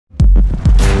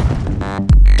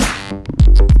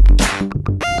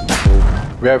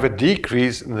we have a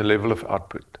decrease in the level of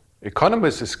output.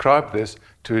 Economists ascribe this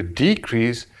to a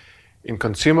decrease in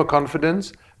consumer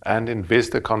confidence and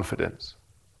investor confidence.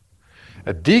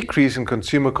 A decrease in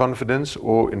consumer confidence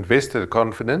or investor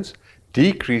confidence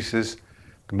decreases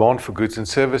demand for goods and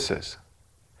services.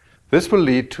 This will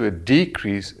lead to a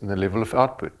decrease in the level of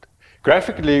output.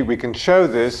 Graphically, we can show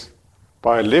this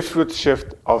by a leftward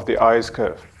shift of the IS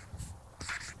curve.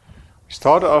 We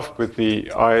start off with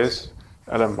the IS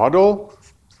model,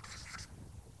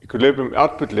 equilibrium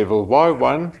output level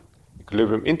Y1,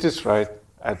 equilibrium interest rate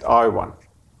at I1.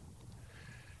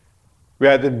 We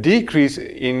had a decrease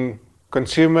in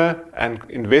consumer and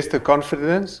investor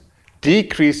confidence,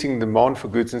 decreasing demand for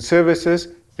goods and services,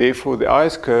 therefore the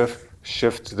IS curve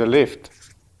shifts to the left.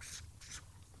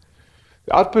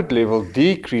 The output level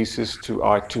decreases to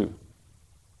I2.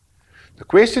 The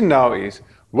question now is,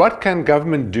 what can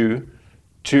government do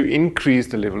to increase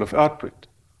the level of output?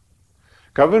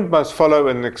 Government must follow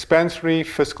an expansionary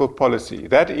fiscal policy.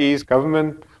 That is,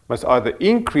 government must either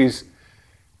increase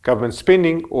government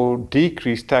spending or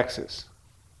decrease taxes.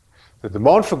 The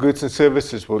demand for goods and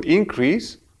services will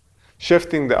increase,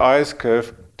 shifting the IS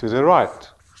curve to the right.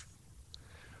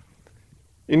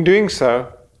 In doing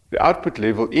so, the output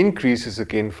level increases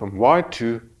again from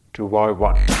Y2 to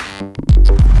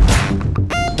Y1.